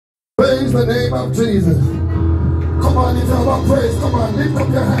Praise the name of Jesus. Come on, if you have a praise, come on, lift up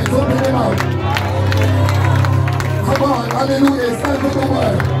your hands, open them out. Come on, hallelujah, stand with the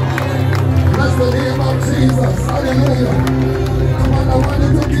word. Bless the name of Jesus, hallelujah. Come on, I want you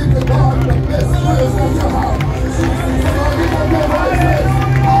to give the God the best praise that you have. Come on, lift up your voices.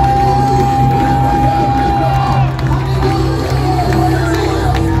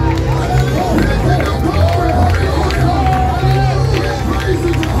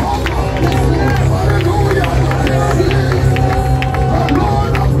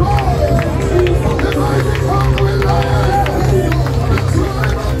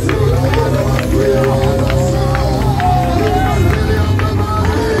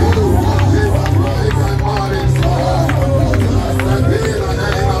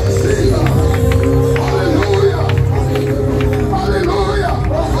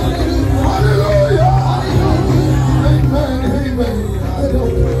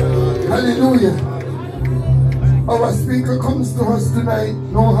 Our speaker comes to us tonight,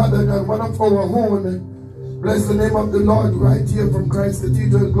 no other than one of our own. Bless the name of the Lord, right here from Christ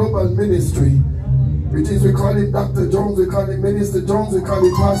Cathedral Global Ministry. Which is, we call it Dr. Jones, we call it Minister Jones, we call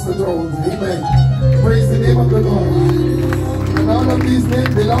it Pastor Jones. Amen. Praise the name of the Lord. And all of these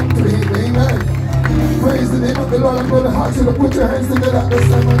names belong to him. Amen. Praise the name of the Lord. I'm going to ask you to put your hands together at this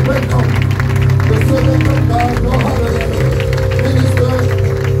time and welcome the servant of God, no other than Minister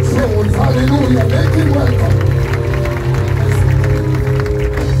Jones. Hallelujah. Make him welcome.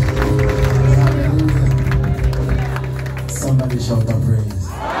 Somebody shout out praise.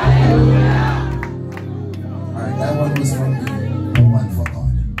 Alright, that one was from me, no one for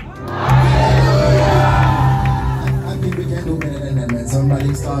God. I think we can do better than that, man.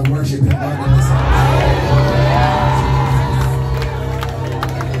 Somebody start worshiping God in this house.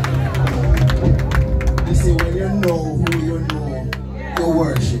 You see, when you know who you know, you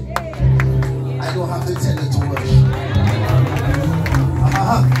worship. I don't have to tell you to worship.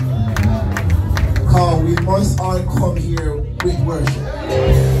 Because we must all come here with worship.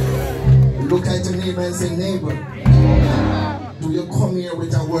 Look at your neighbor and say, neighbor, do you come here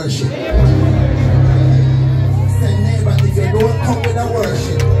with a worship? Say, neighbor, if you don't come with a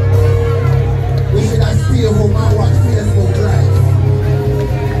worship, we should have stay home and watch Facebook Live.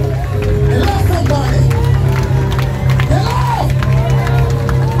 Hello, somebody. Hello.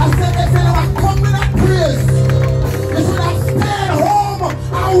 I said, if you don't come with a praise, you should have stayed home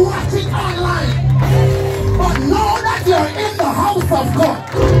and watch it online. But know that you're in the house of God.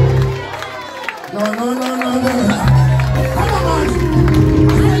 No. Come on, man.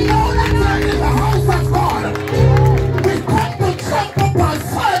 I know that you're in the house of God. We come to trample upon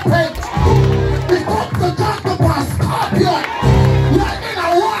serpents. We come to trample upon scorpions. You're in a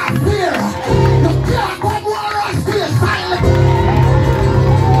warfare. You can't come on us to your silence.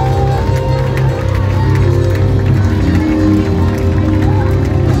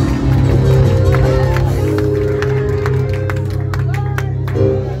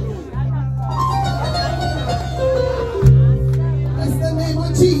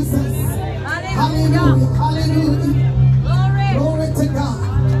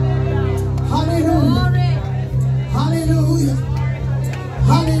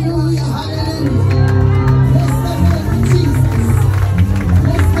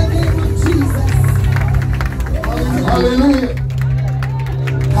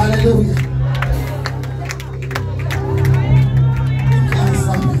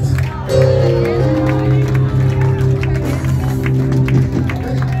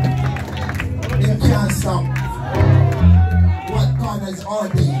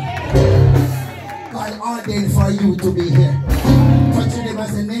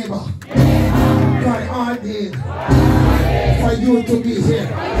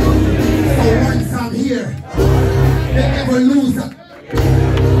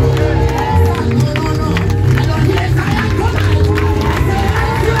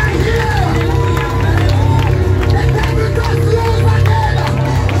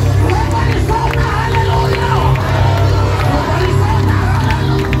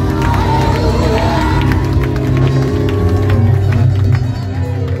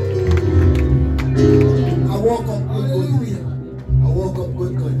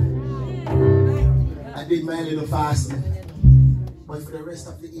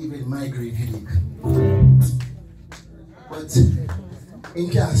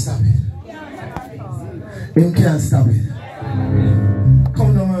 You can't stop it.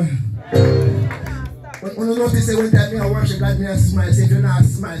 Come on, man. When you notice that when time I worship God, me I smile. Say if you're not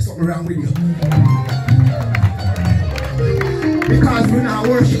smile, something wrong with you. Because we not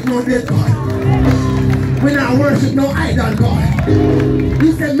worship no dead God. We not worship no idol God.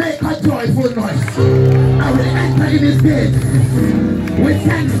 He said, make a in his gates with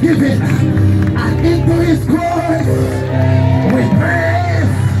thanksgiving and into his courts with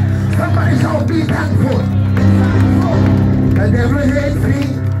praise. Somebody shall be thankful. The devil hates me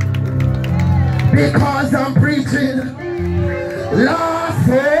because I'm preaching lost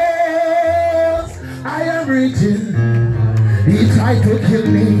souls. I am reaching. He tried to kill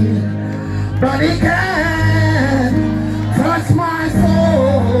me, but he can't touch my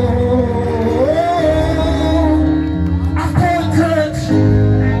soul. I call church,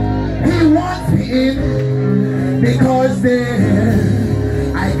 he wants me in, because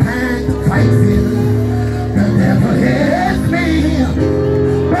there I can't fight him. The devil hates me,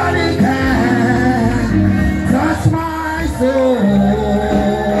 but he can't touch my soul.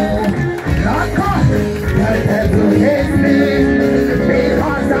 Lord God, the devil hates me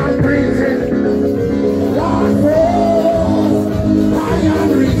because I'm preaching. Lord, I am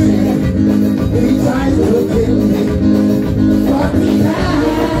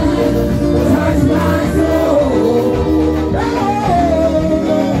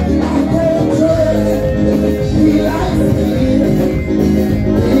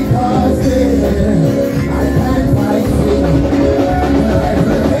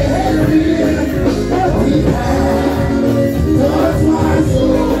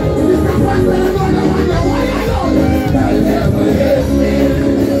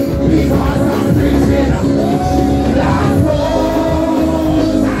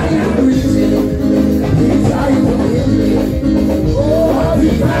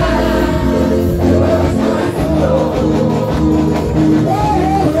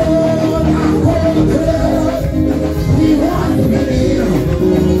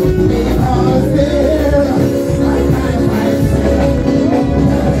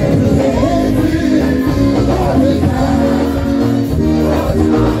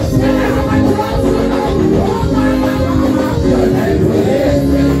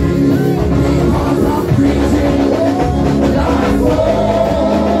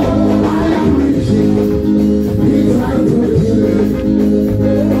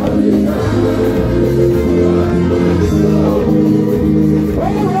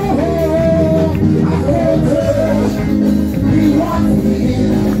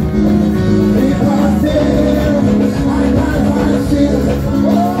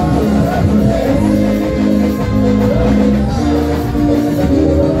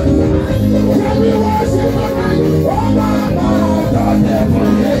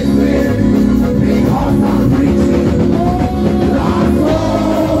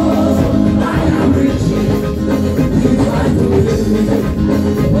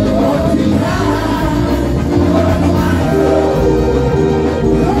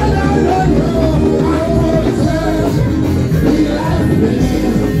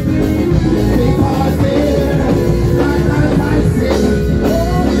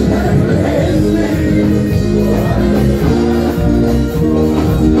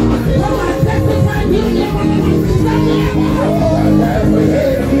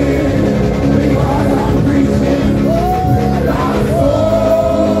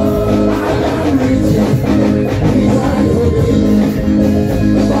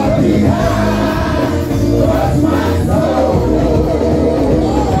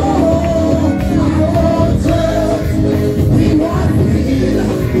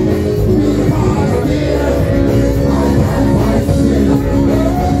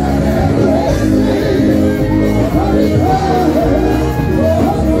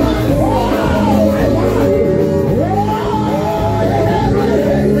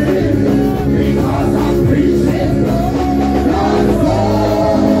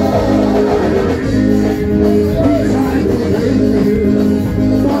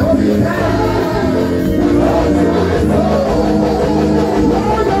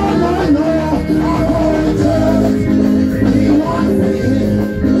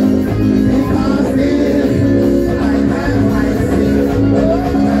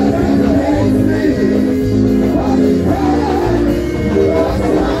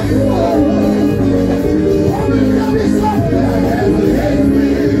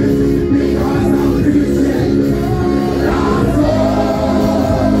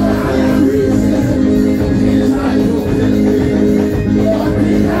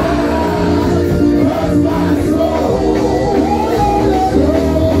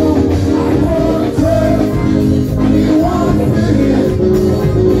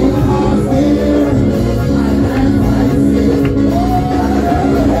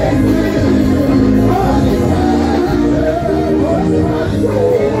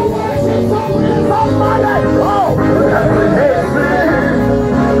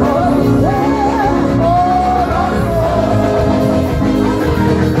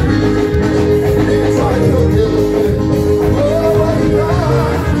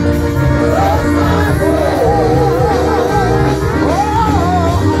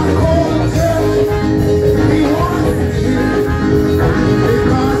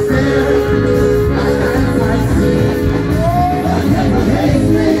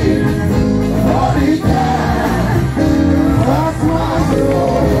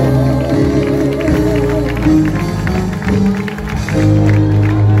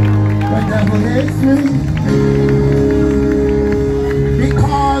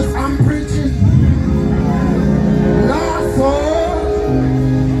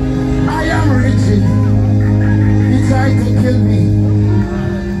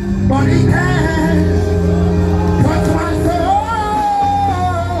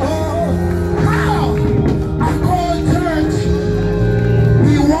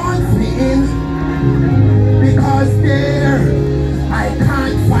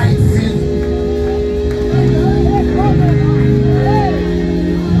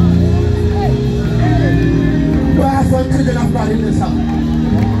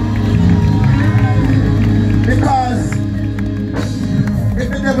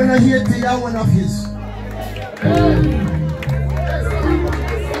hate you are one of his.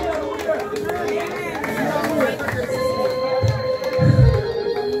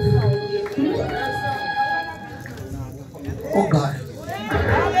 Oh God.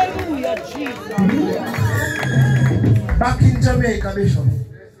 Hallelujah, Jesus. Back in Jamaica, Bishop.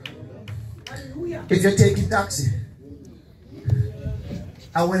 If you take a taxi,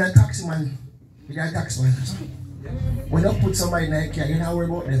 and when a taxi man, you're a taxi man. When you put somebody in a car, you don't worry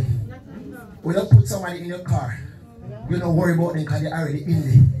about them. When you put somebody in your car, you don't worry about them because they're already in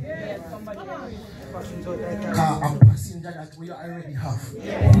there. Car a passenger that we already have.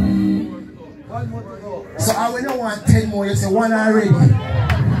 So I will not want 10 more, you say one already. 2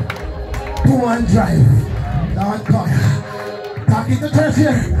 and drive. Lord God. Talking to church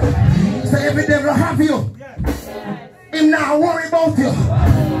here. Say every devil have you. Him not worry about you.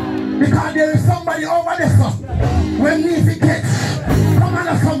 Because there is somebody over there. So when me forget, come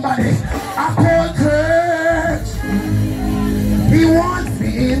on somebody. I call church. He wants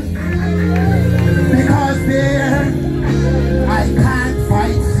me in. Because there I can't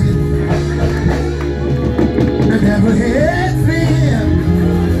fight sin. The devil hates me,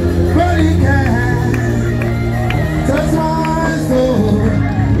 but he can touch my soul.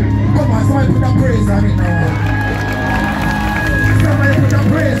 Come on, somebody put a praise on it now. Somebody put a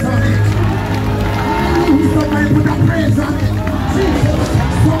praise on it. Somebody put a praise on it. Jesus.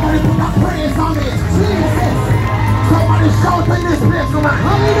 Somebody put a praise on it. Jesus. Somebody shout in this place, come on.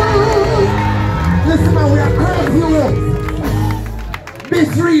 Hallelujah. Listen, man, we are curfew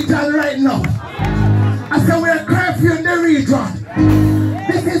this region right now. I said we are curfew in the region.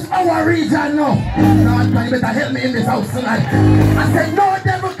 This is our region now. Lord God, you better help me in this house tonight. I said no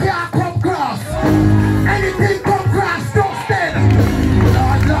devil can't come cross. Anything come cross, just dead.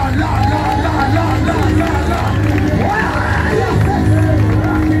 Lord, Lord, Lord, Lord, Lord, Lord, Lord, Lord, Lord.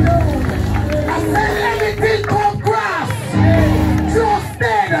 I said anything come cross, just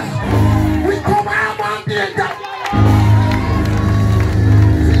dead. We come out on the top.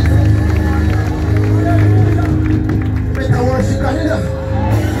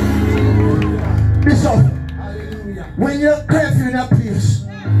 Bishop, when you're curfew in a place,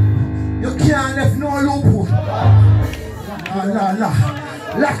 you can't have no loophole.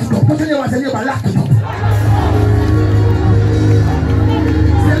 Lock it up. Put your name on the neighbor, lock it up.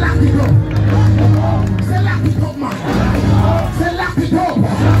 Say lock it up. Say lock it up, man. Say lock it up.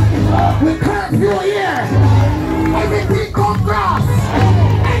 We curfew here. Everything come cross.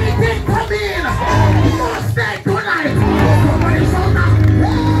 Anything come in. You must stay tonight. Somebody shout now.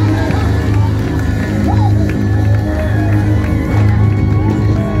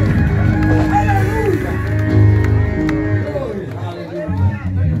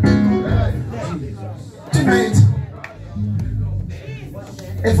 Tonight,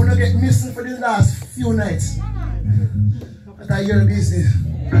 if we don't get missing for the last few nights, that are your business.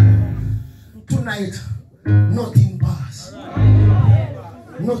 Tonight, nothing pass.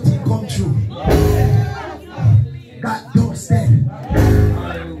 Nothing come true. That door stand.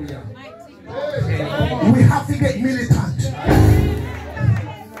 We have to get militant.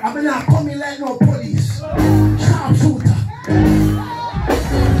 I'm not coming like no police. Sharpshooter.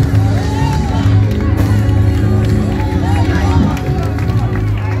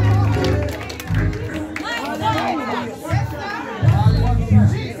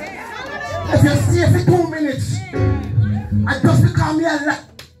 If you stay for 2 minutes, I just become here like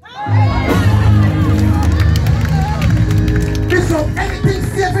Bishop, anything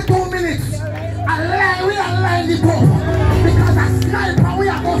stay for 2 minutes. We are line it up. Because a sniper we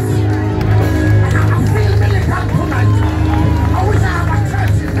are us. And I feel militant tonight. I wish I have a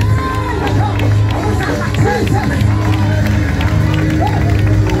church in me. I wish I have a church in me.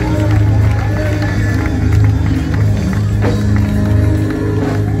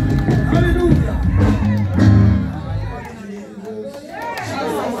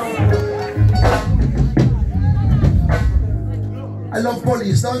 I love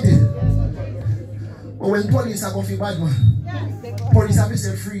police, don't you? But when police are going to bad man, police have to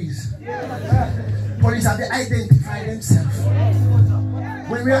say freeze. Police have to identify themselves.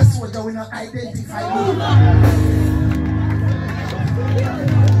 When we are soldiers, we don't identify them. Lord.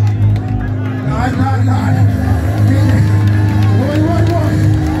 One.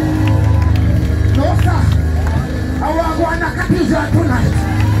 No, sir. I want to go on the Cathedral tonight.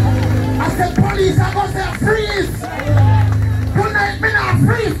 I said police are going to say freeze. Tonight, me not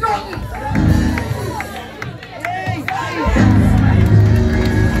freeze nothing.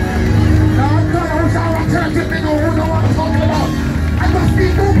 Lord God, I wish I was church if me know who know what I'm talking about. I must be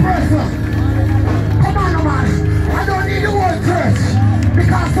 2 person. Come on, man. I don't need the whole church.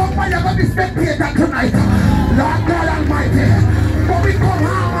 Because somebody going to be spectator tonight. Lord God Almighty. But we come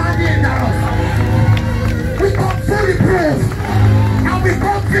hard and dangerous. We come fully praise. And we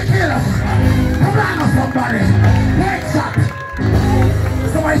come to kill. Come on somebody. Headshot.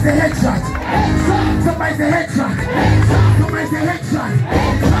 Somebody say headshot. Somebody say headshot. Somebody say headshot.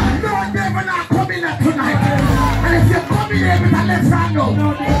 No devil not coming up tonight. And if you're coming here with a left hand up.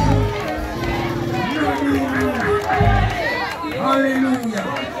 Hallelujah.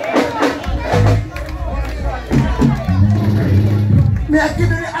 May I give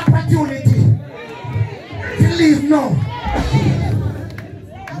you the opportunity to leave now.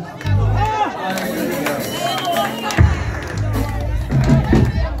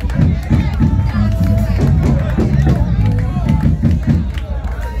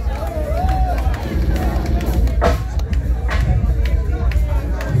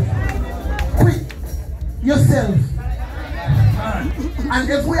 Yourself. And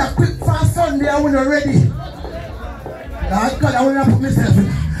if we are quick for Sunday, I will not ready. Lord God, I will not put myself in.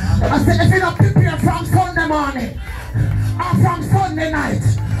 I said, if you don't prepare from Sunday morning, or from Sunday night,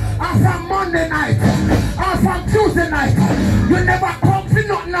 or from Monday night, or from Tuesday night, you never come for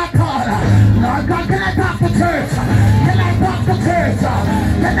nothing at all. Lord God, can I talk to church? Can I talk to church?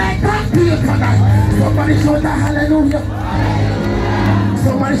 Can I talk to you tonight? Somebody shout a hallelujah.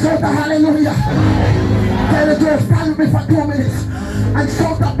 Somebody shout a hallelujah. Tell the church, stand with me for 2 minutes and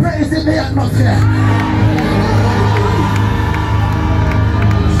shout a praise in the atmosphere.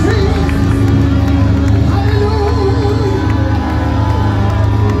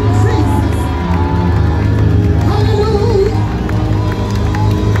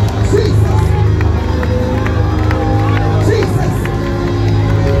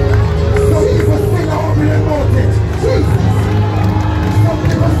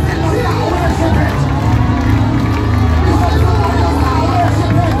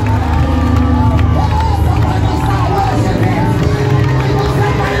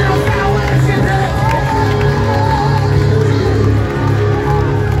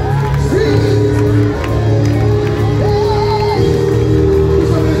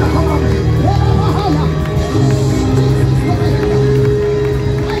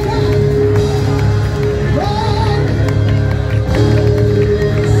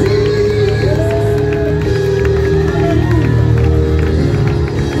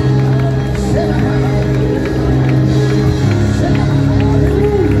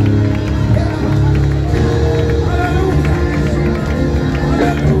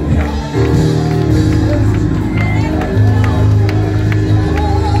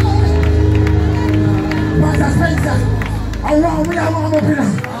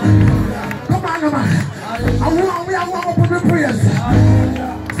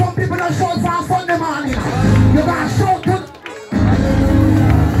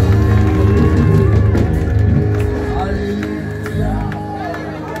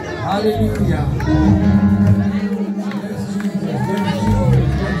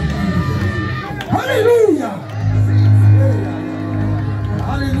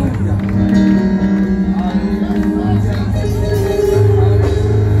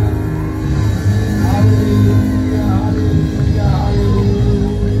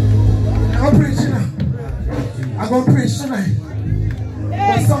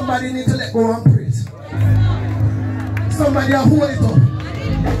 Somebody hold it up.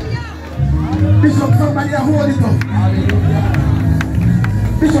 Bishop, somebody hold it up.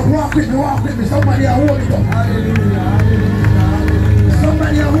 Bishop, walk with me. Somebody hold it up.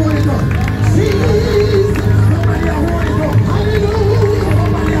 Somebody hold it up. Jesus. Somebody hold it up. Hallelujah.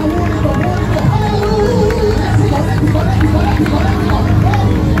 Somebody hold it up. Hallelujah. Let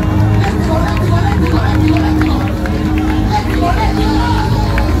me go.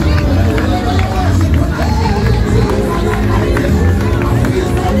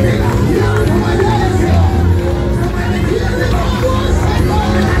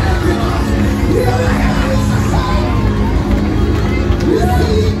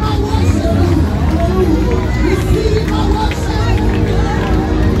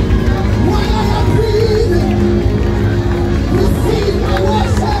 Receive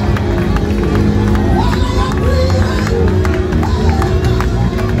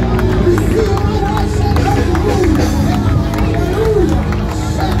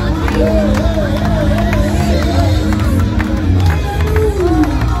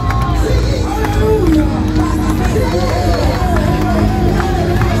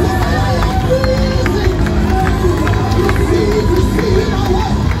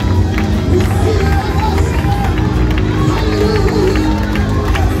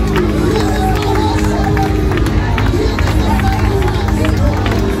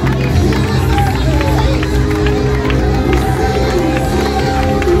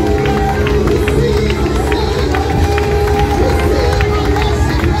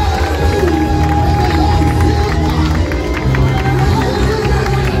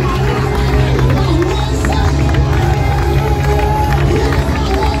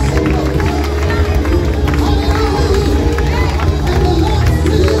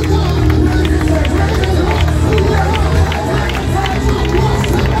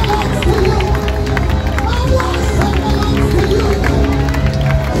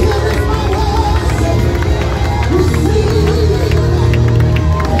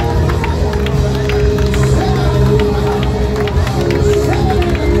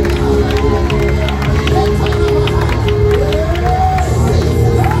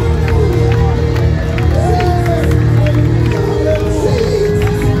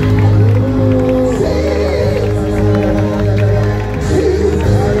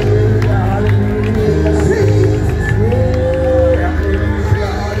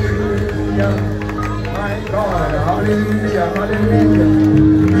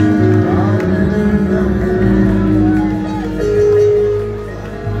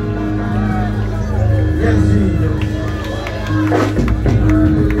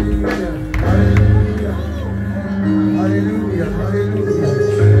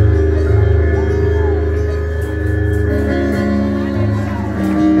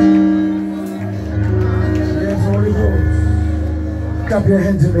clap your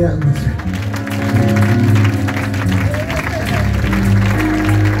hands in the atmosphere.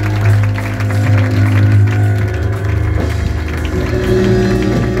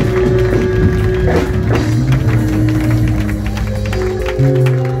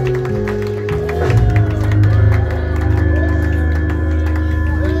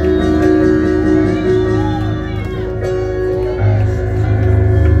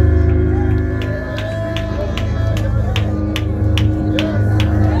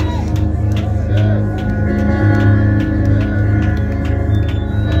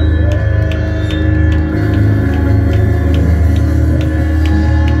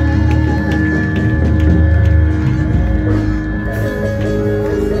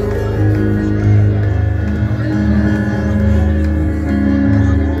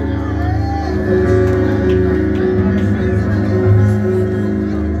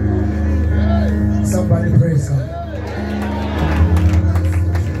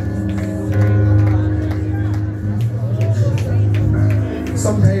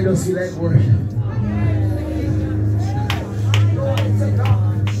 Sometimes you don't feel like worship.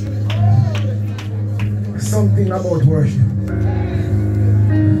 Something about worship.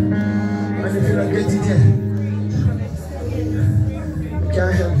 And if you don't get it yet,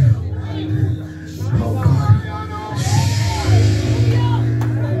 can't help you. Oh God.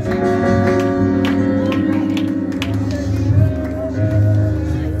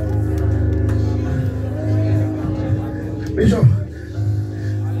 Bishop,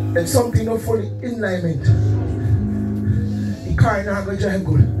 if something not fully in alignment, the car not going to drive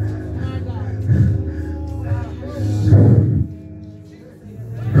good.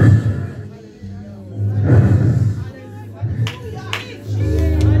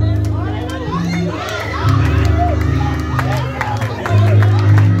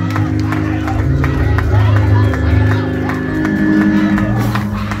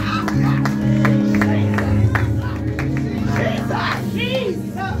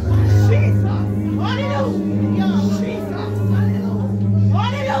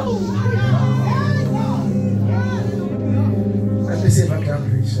 Let me see if I can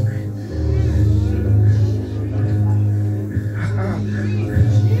preach tonight.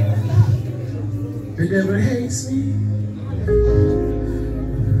 The devil hates me.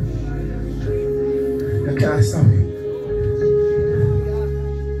 You can't stop it.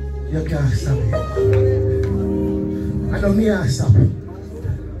 You can't stop it. I know me can't stop it.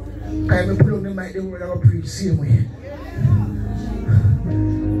 I will pull on the mic, the word I will preach same way.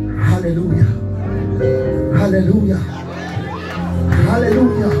 Hallelujah. Hallelujah.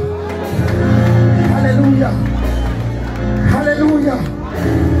 Hallelujah. Hallelujah. Hallelujah.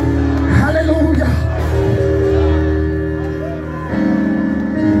 Hallelujah.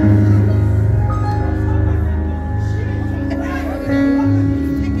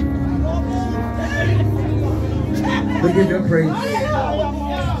 We give you praise.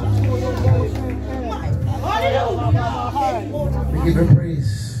 We give you praise.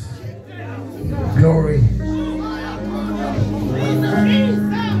 Glory.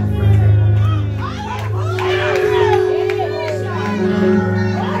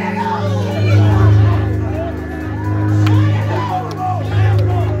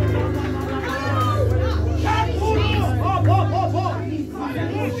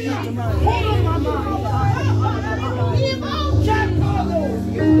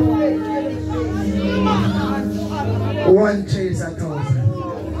 One chase 1,000.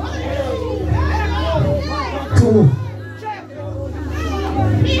 Two.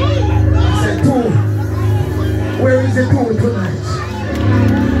 I said two. Where is the two tonight?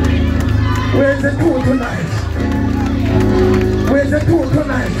 Where is the two tonight? Where's the two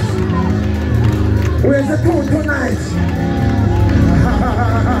tonight? Where's the two tonight?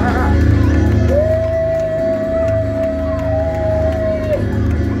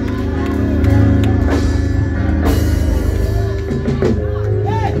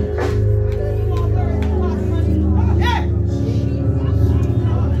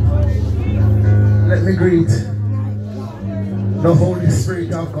 Let me greet the Holy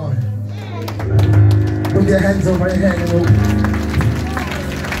Spirit of God. Put your hands over your head and open.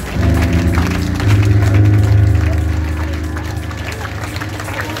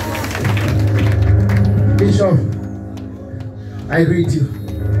 Bishop, I greet you.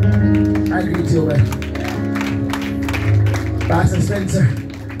 I greet you well. Pastor Spencer,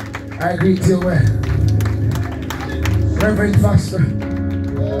 I greet you well. Reverend Foster,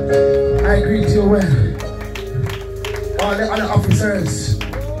 I greet you well. All the other officers,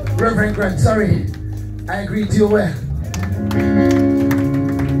 Reverend Grant, sorry, I greet you well.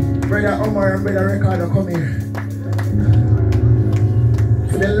 Brother Omar and Brother Ricardo, come here.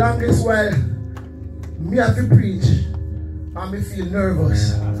 the longest while, me have to preach and me feel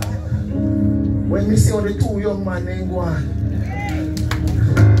nervous. When me see all the two young men ain't go on.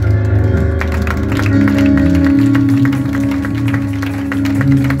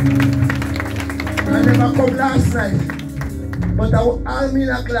 I never come last night, but I'm in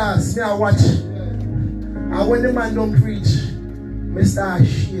a class, me I watch. And when the man don't preach, me start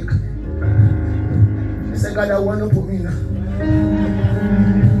shake. I say, God, I want to put me now.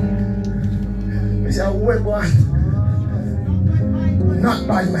 I say, wait, boy. Not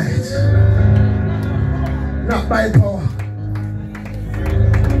by might, not by power.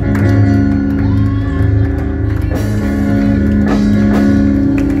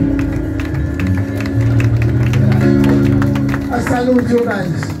 I salute you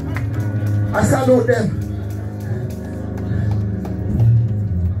guys. I salute them.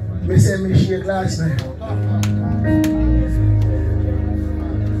 Me say me shake last night.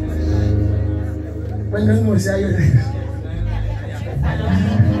 When you know say you there.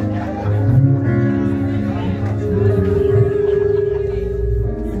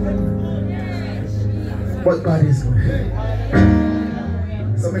 But God is good.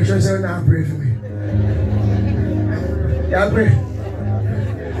 So make sure you're not pray for me. Yeah, pray.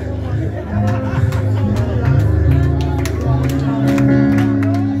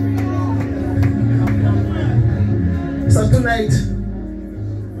 So tonight,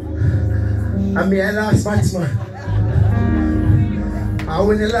 I'm the last batsman. And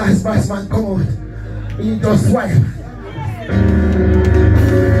when the last batsman come out, he just wipe.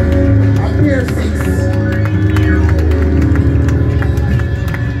 I'm here 6.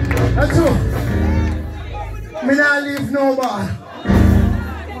 That's true. Me not leave no ball.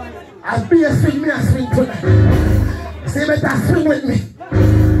 I'll be a swing, me a swing tonight. Say better swing with me.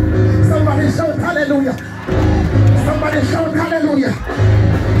 Somebody shout hallelujah. Somebody shout hallelujah.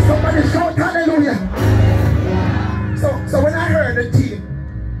 Somebody shout hallelujah. So when I heard the team,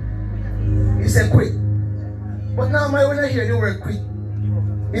 he said quit. But now when I hear the word quit,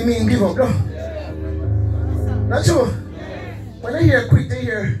 it means give up, no? Not true. When I hear quit, I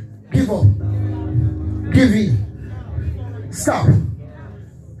hear give up, give in, stop.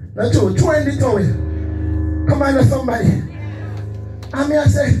 Not true. Throw in the towel. Come on, somebody. And me I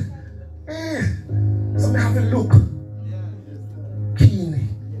say, so I have to look keenly.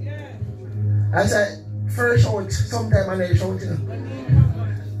 I said, first shout sometime and then shout, you know.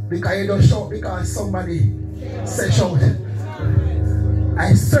 Because you don't shout because somebody said shout.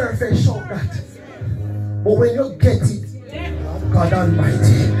 I surface shout that. But when you get it, God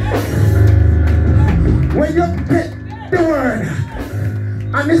Almighty, when you get the word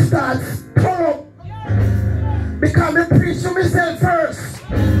and it starts pull up, because I preach to myself first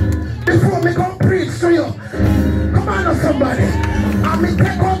before me come preach to you. Come on now, somebody. And me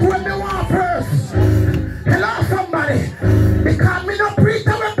take out when me want first. Hello, somebody. Because me not preach, I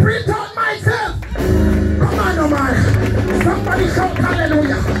will preach out myself. Come on now, man. Somebody shout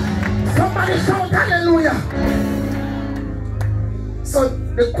hallelujah. Somebody shout hallelujah. So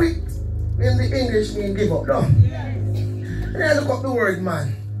the quit in the English mean give up. No. And I look up the word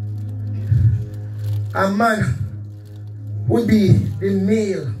man. A man would be the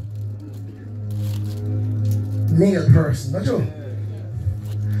male person, not true?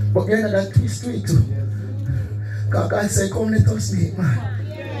 But you know that twist to it too. Because God said, come let us make man.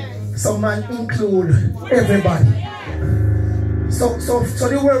 So man include everybody. So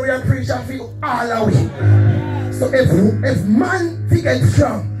the word we are preaching I feel all away. So if man get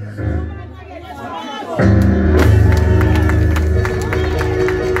strong,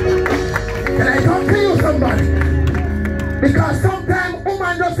 can I talk to you, somebody? Because sometimes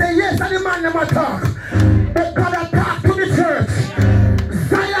woman just say yes and the man never talk. But God has talked to the church.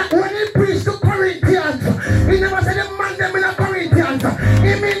 Zion, when he preached to Corinthians, he never said the man them in the Corinthians.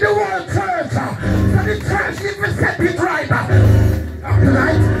 He mean the whole church. So the church needs to set it right.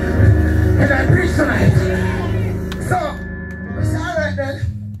 Tonight? Can I preach tonight? So, I say, alright then.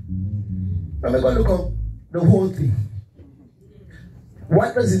 Let me go look up the whole thing.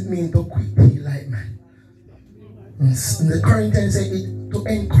 What does it mean to quit the light man? The Corinthians say it to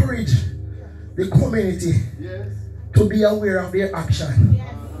encourage the community to be aware of their action,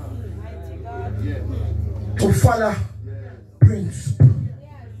 to follow principle.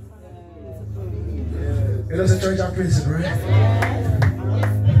 You know the church of principle, right?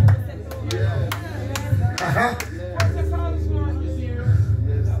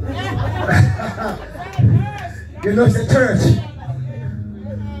 You know the church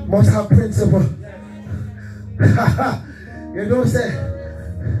must have principle. You know say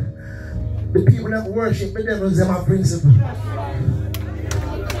the people that worship the devils them have principle.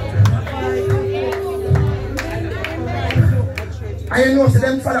 And you know, so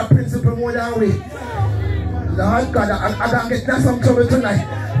them follow principle more than we. Lord God, I gotta get in some trouble tonight.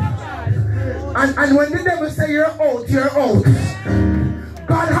 And when the devil say you're out, you're out.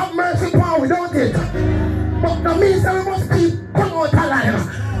 God have mercy upon we, don't it? But that means that we must keep come out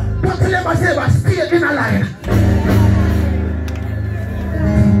alive. But tell them I say, stay in a line.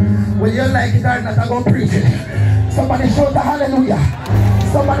 When you like it or not, I go preach it. Somebody shout a hallelujah.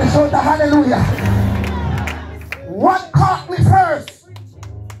 Somebody shout a hallelujah. What caught me first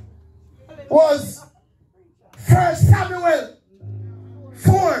was 1 Samuel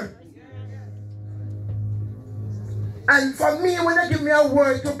 4. And for me, when they give me a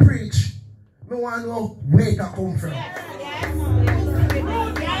word to preach, I want to know where it come from.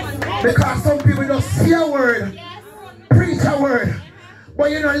 Because some people just see a word, preach a word,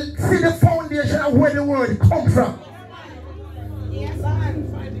 but you know, see the foundation of where the word come from.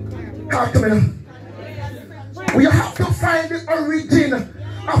 Talk to me now. We have to find the origin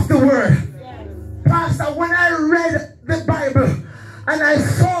of the word. Pastor, when I read the Bible and I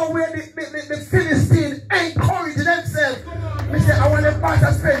saw where the Philistines encouraged themselves, I said, I want to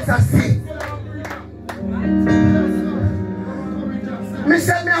Pastor Spencer see. I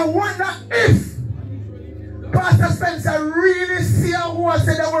said, I wonder if Pastor Spencer really see who has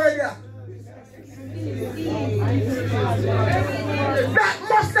said the word here. That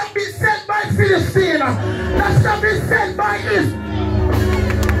must have been said by Philistine. That must have been said by his.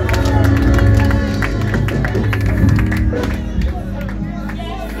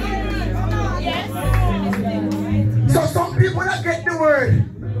 So some people that get the word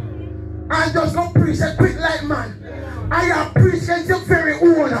and just go preach a quick like man. And you preach against your very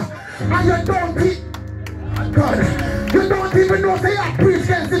own. And you don't keep God. You don't even know say you preach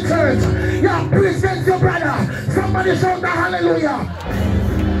against the church. You preach against your brother. Somebody shout a hallelujah.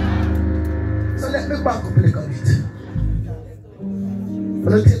 So let me back up a little bit. I'm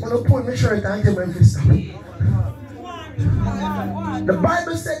going to pull my shirt and take my fist up. The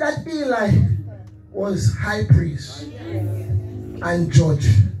Bible said that Eli was high priest and judge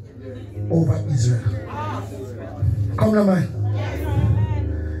over Israel. Come on, man.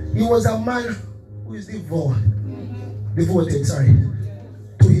 He was a man who is devoted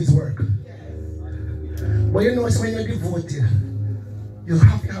to his work. But you know, when you're devoted, you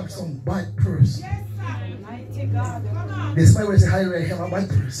have to have some bad person. This is why we say hallelujah, have a bad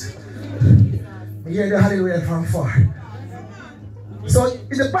person. We hear the hallelujah from far. So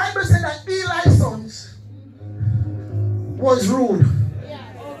the Bible said that Eli's sons was rude,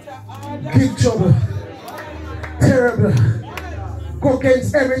 big trouble, terrible, go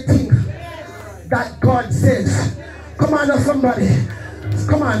against everything that God says. Come on, somebody.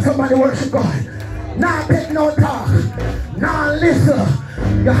 Come on, somebody worship God. Now take no talk. Now listen.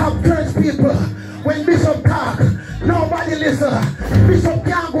 You have church people. When Bishop talk, nobody listen. Bishop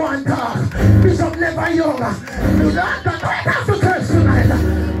can't go and talk. Bishop never young. You don't have to church tonight.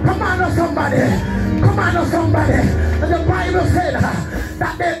 Come on, somebody. Come on, somebody. And the Bible said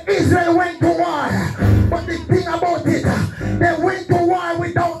that the Israel went to war. But the thing about it, they went to war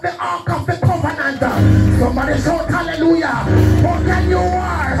without the Ark of the Covenant. Somebody shout hallelujah. How can you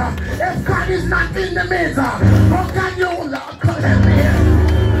war if God is not in the midst? How can you help me?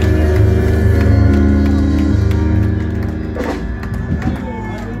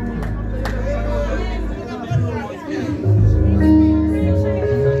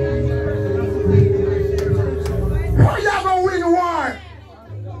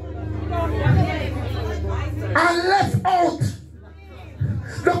 And left out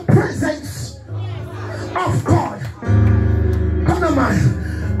the presence of God. Come on,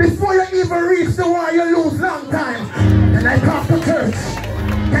 man. Before you even reach the war, you lose long time. Can I talk to church?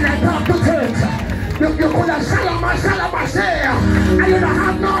 Can I talk to church? You could have shalom, say, and you don't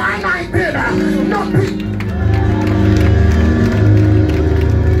have no anointing, nothing.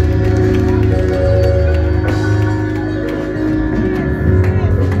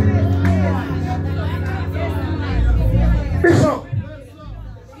 Bishop,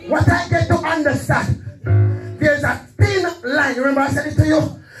 what I get to understand, there's a thin line. Remember I said it to you?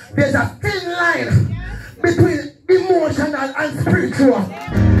 There's a thin line between emotional and spiritual.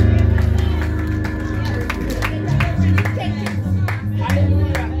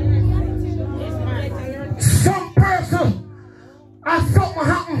 Some person has something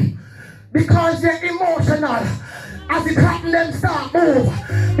happen because they're emotional. As it happens, them start move.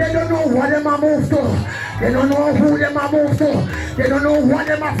 They don't know what them are move to. They don't know who them are move to. They don't know what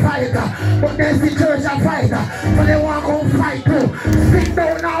them are fight. But there's the church a fight. So they want to go fight too. Sit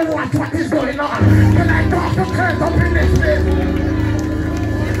down and watch what is going on. Can I talk to church up in this place?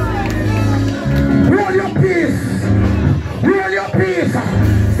 Roll your peace. Roll your peace.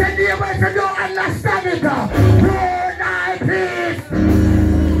 Say neighbor, if you don't understand it, world peace.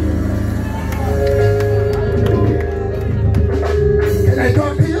 Can I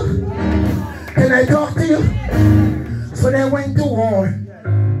talk to you? Can I talk to you? So they went to war.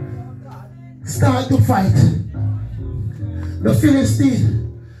 Start to fight. The Philistines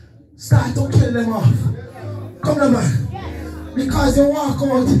start to kill them off. Come on, man. Because you walk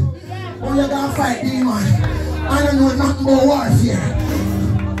out, when you gonna fight demon, I don't know nothing about warfare.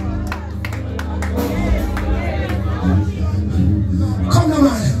 Come on,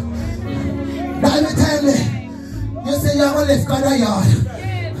 man. That tell me, you say you're going to lift God a yard.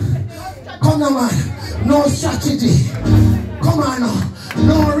 Come on, man. No strategy. Come on now.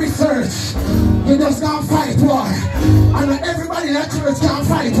 No research. You just can't fight war. And everybody in that church can't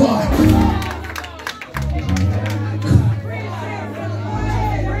fight war.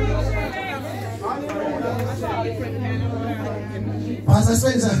 Pastor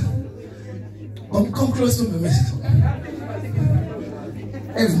Spencer, come close to me.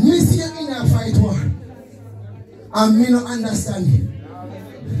 If me see you in a fight war, and me not understand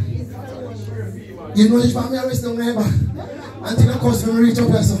you know if I'm always down there until I cause me reach up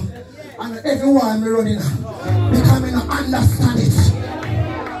here so. And everywhere I'm running because I don't understand it.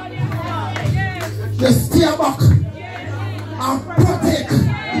 Just stay back and protect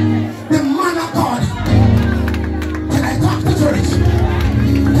the man of God. Can I talk to church?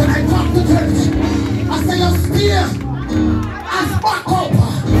 Can I talk to church? I say you stay as back up.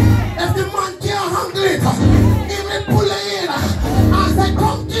 If the man can't handle it, he will pull it in. I say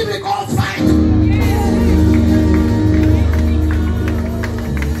come give me go fight.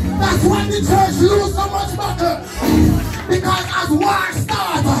 That's why the church lose so much battle. Because as war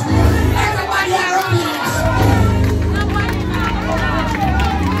starts, everybody around here.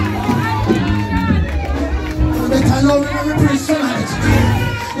 You better love me when we preach tonight.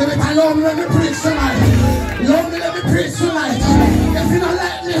 You better love me when we preach tonight. Love me when we preach tonight. If you don't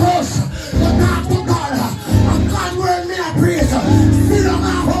let me hush, you talk to God. And God word me a praise. Sit down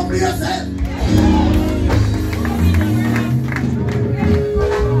and humble yourself.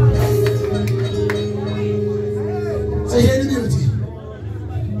 So hear the beauty.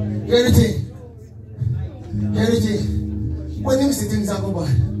 Hear the thing. Hear the thing. When them see things are go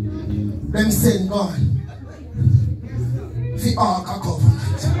bad, them send God the Ark of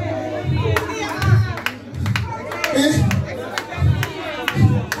Covenant.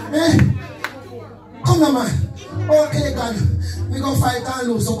 Come on, man. Okay, God. We go fight and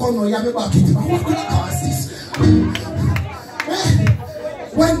lose, so come on, you have me back it. But what could I cause this?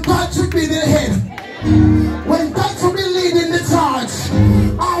 When God should be the head. When God should be leading the charge,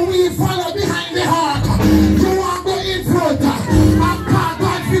 and we follow behind the ark, you want to go in front, and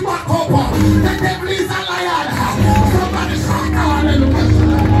God be back up. The devil is a liar. Somebody shout hallelujah.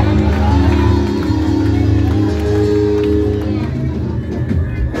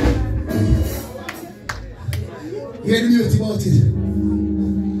 Hear the beauty about it.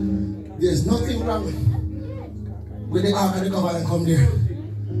 There's nothing wrong with the ark and the covenant come there.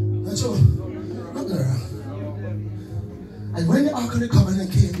 That's all. And when the Ark of the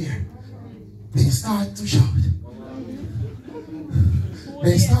Covenant came here, they start to shout.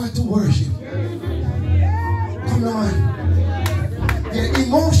 They start to worship. Come on. Their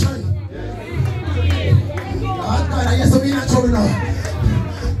emotion. God, I guess I'm in trouble now.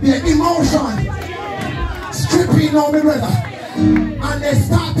 Their emotion. Stripping on me, brother. And they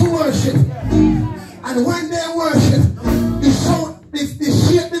start to worship. And when they worship, they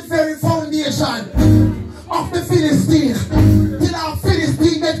shake the very foundation of the Philistine till our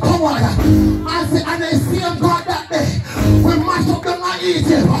Philistine get covered. And they see God that day. We mash up them and eat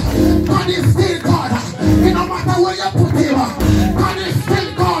him. God is still God. It no matter where you put him. God is still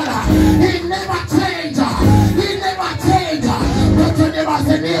God. He never change. He never change. But you never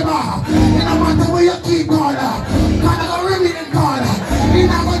say never. It no matter where you keep God. God is going to remain God. He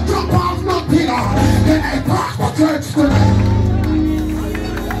never drop off nothing. Can I talk to church tonight?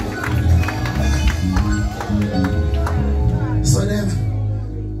 So them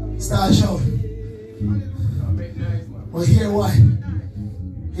start shouting. Well, hear why.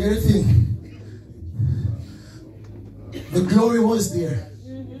 Hear the thing. The glory was there.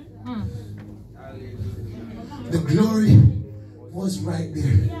 The glory was right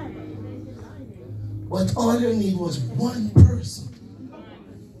there. But all you need was one person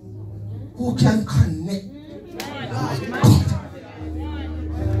who can connect with God.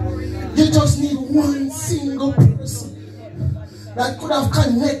 You just need one single person that could have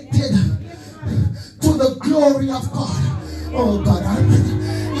connected to the glory of God. Oh God,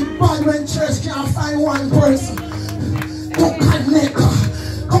 it's bad when church can't find one person to connect.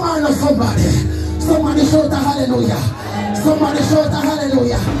 Come on now, somebody. Somebody shout a hallelujah. Somebody shout a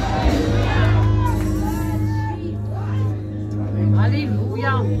hallelujah.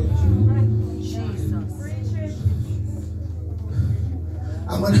 Hallelujah. Jesus.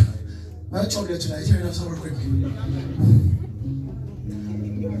 I'm gonna talk to you tonight. Here, that's how we're quick.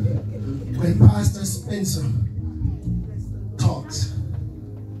 When Pastor Spencer talks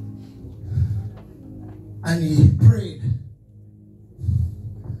and he prayed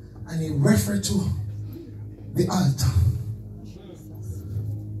and he referred to the altar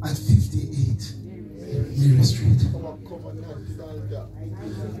at 58 Mary Street.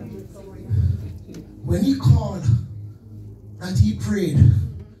 When he called that he prayed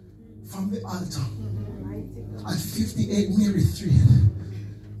from the altar at 58 Mary Street,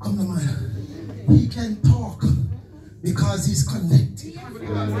 come on, man, he can talk because he's connected.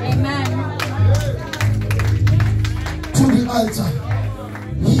 Amen. To the altar.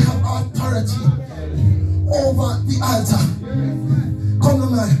 He have authority over the altar. Come on,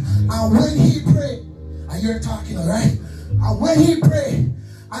 man. And when he prayed, and you're talking, all right? And when he prayed,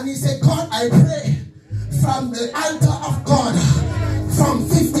 and he said, God, I pray from the altar of God, from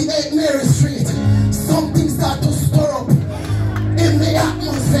 58 Mary Street, something started to stir up in the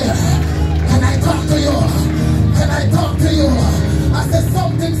atmosphere. Can I talk to you? Can I talk to you? I said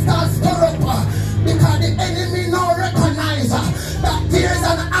something starts to stir up because the enemy now recognize that there's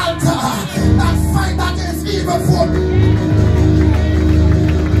an altar that fight against evil for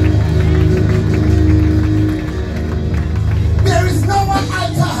there is no one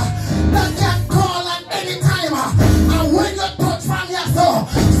altar that can call at any time, and when you touch from your soul,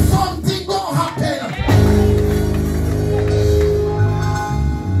 something gonna happen.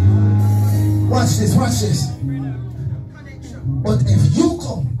 Watch this, watch this. But if you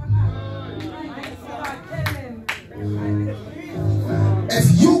come,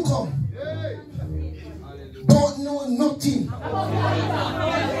 don't know nothing about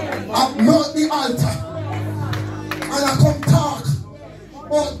the altar, and I come talk,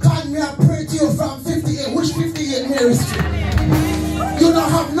 oh God, may I pray to you from 58, which 58 Mary Street? You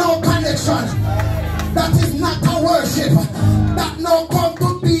don't have no connection. That is not a worship. That now come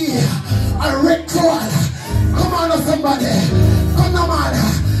to be a ritual. Come on, somebody. Come on, man.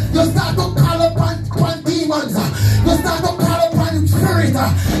 You start to call upon demons. You start to call upon spirit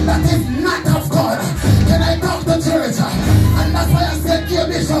that is not of God. Can I talk to church? And that's why I said, dear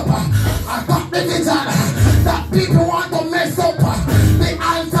Bishop, I got the vision that people want to mess up the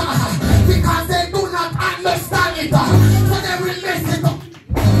altar because they do not understand it. So they will mess it up.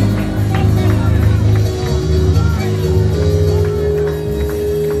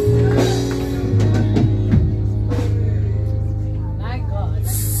 My God.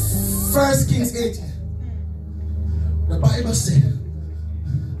 1 Kings 18. The Bible said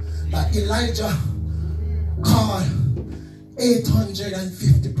that Elijah called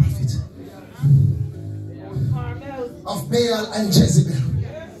 850 prophets of Baal and Jezebel.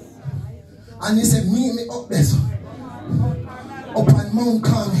 And he said, meet me up there, up on Mount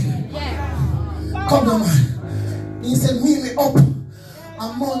Carmel. Come on, man. He said, meet me up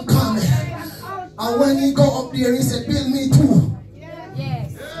on Mount Carmel. And when he go up there, he said, build me two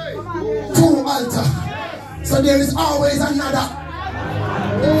altars. So there is always another.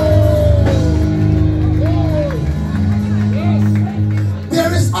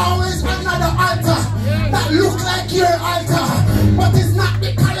 There is always another altar that looks like your altar, but it's not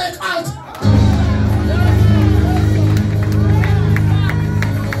the correct altar.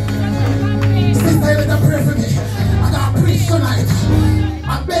 Sister, you better pray for me. I gotta preach tonight.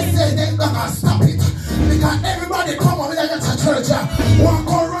 I best say they gonna stop it because everybody come over there to church, walk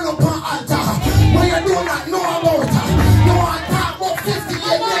or run up on altar when you do not know about it. You want to talk about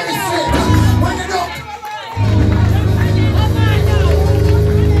 58 Mary Street when you don't.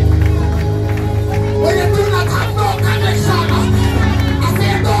 When you do not have no connection, I say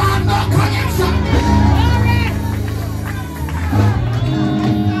you don't have no connection.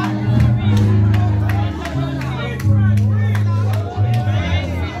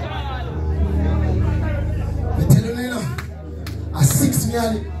 I tell you now, a 6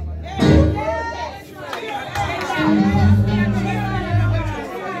 million.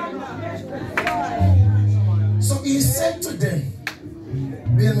 So he said to them,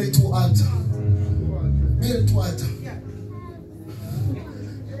 build me two altars. Build two altars.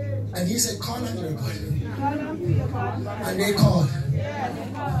 And he said, call on your God. And they called.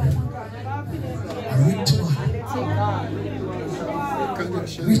 A ritual.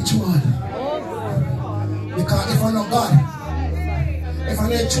 Ritual. Because if I'm not God, if I'm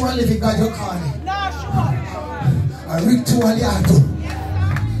not true and living God, you call me. A A ritual you do.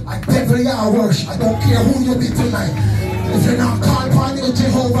 A devil you worship. I don't care who you be tonight. If you're not called upon the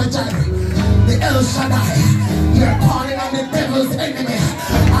Jehovah Jireh, the El Shaddai, you're calling on the devil's enemy.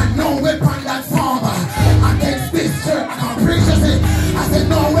 And no weapon that form against this church. I can't preach it. I said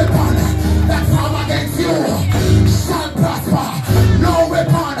no weapon that form against you shall prosper. No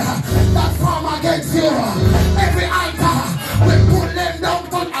weapon that form against you. Every altar we put them down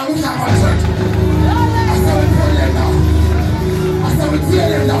to I wish I was church. I said we put them down. I said we tear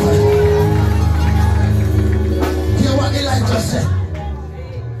them down. Hear what Elijah said.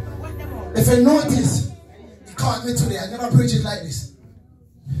 If you notice, he called me today. I never preach it like this.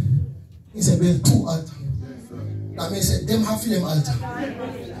 He said, build 2 altars. That means that them have flame altar.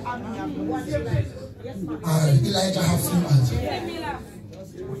 Elijah have flame altar.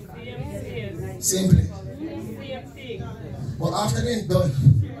 Same place. But after they're done,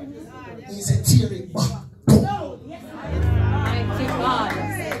 he said, tear it back.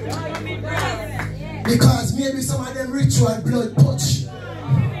 Because maybe some of them ritual blood touch.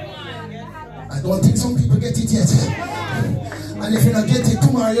 I don't think some people get it yet. And if you don't get it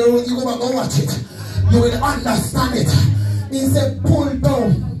tomorrow, you go back and watch it. You will understand it. He said, pull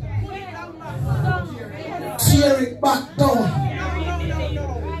down. Tear it back down.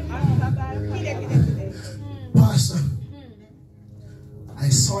 Pastor, I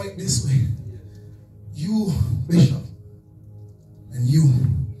saw it this way. You, Bishop, and you,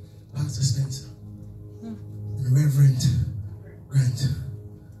 Pastor Spencer, and Reverend Grant,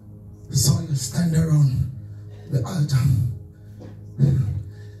 saw you stand around the altar.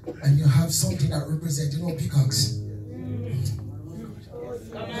 And you have something that represents, you know, peacocks.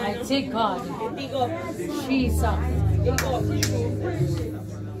 Mighty God. Jesus.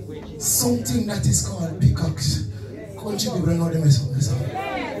 Something that is called peacocks. Country people know them as well.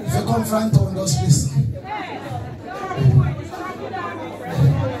 If you come from town, just listen.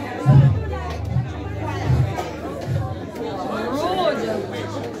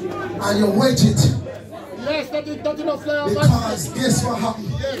 And you wedge it. Because guess what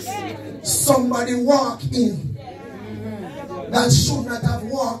happened? Somebody walked in that should not have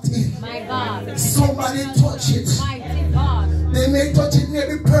walked in. My God. Somebody touched it. Mighty God. They may touch it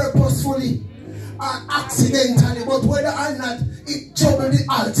maybe purposefully or accidentally, but whether or not it troubled the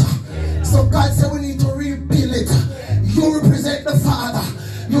altar. So God said we need to rebuild it. You represent the Father.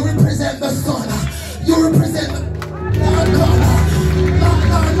 You represent the Son. You represent the Lord.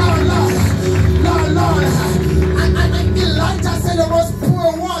 And Elijah said they must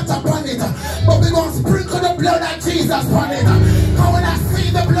pour water upon it. But we're going to sprinkle the blood of Jesus upon it. Because when I see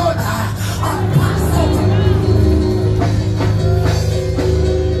the blood, I'll pass over.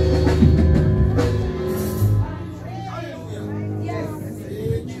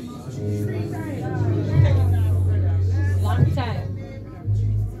 Long time.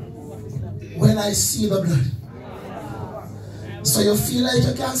 When I see the blood. So you feel like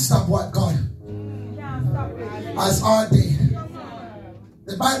you can't stop what God has ordained.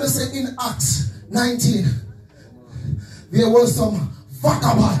 The Bible said in Acts 19, there was some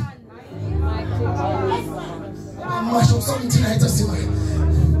vagabond. I mash up something tonight to see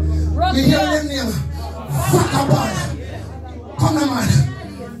man. You hear them name? Vagabond. Come on, man.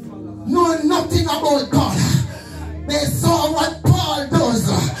 Know nothing about God. They saw what Paul does.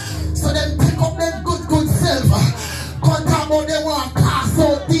 So they pick up their good self. Come talk about they want to cast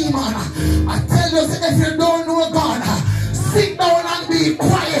out demon. I tell you, if you don't know God, sit down and be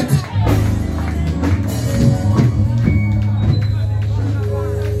quiet.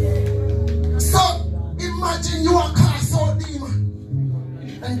 So imagine you are cast out demon.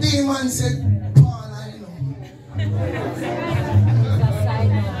 And demon said, Paul, I know.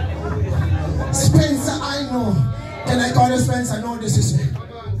 Spencer, I know. Can I call you Spencer? No, this is me.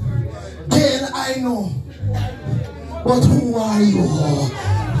 Gail, I know. But who are you?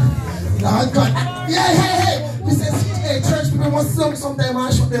 Lord God. Hey. He says, hey, church people must sing sometime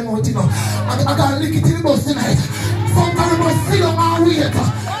and shut them out, you know. I got to lick it in the bus tonight. Sometimes we must sit down and wait.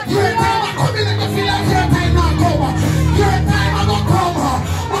 Your time is coming and you feel like your time not come. Your time is not come.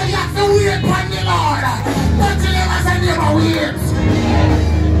 But you have to wait on the Lord. Don't you ever say never wait.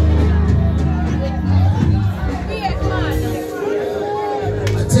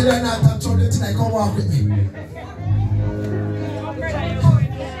 I tell you not, I'm trouble tonight. Come walk with me.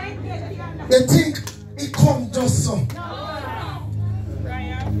 They think it come just so. See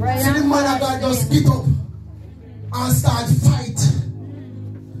the man of God just get up and start fight.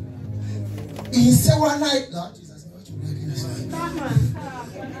 He said one night, Lord Jesus,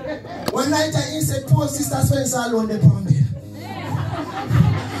 one night he said, poor Sister Spencer alone they on bed.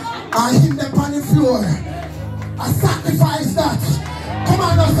 And him them on the floor. A sacrifice that. Come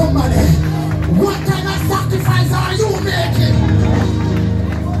on now somebody. What kind of sacrifice are you making?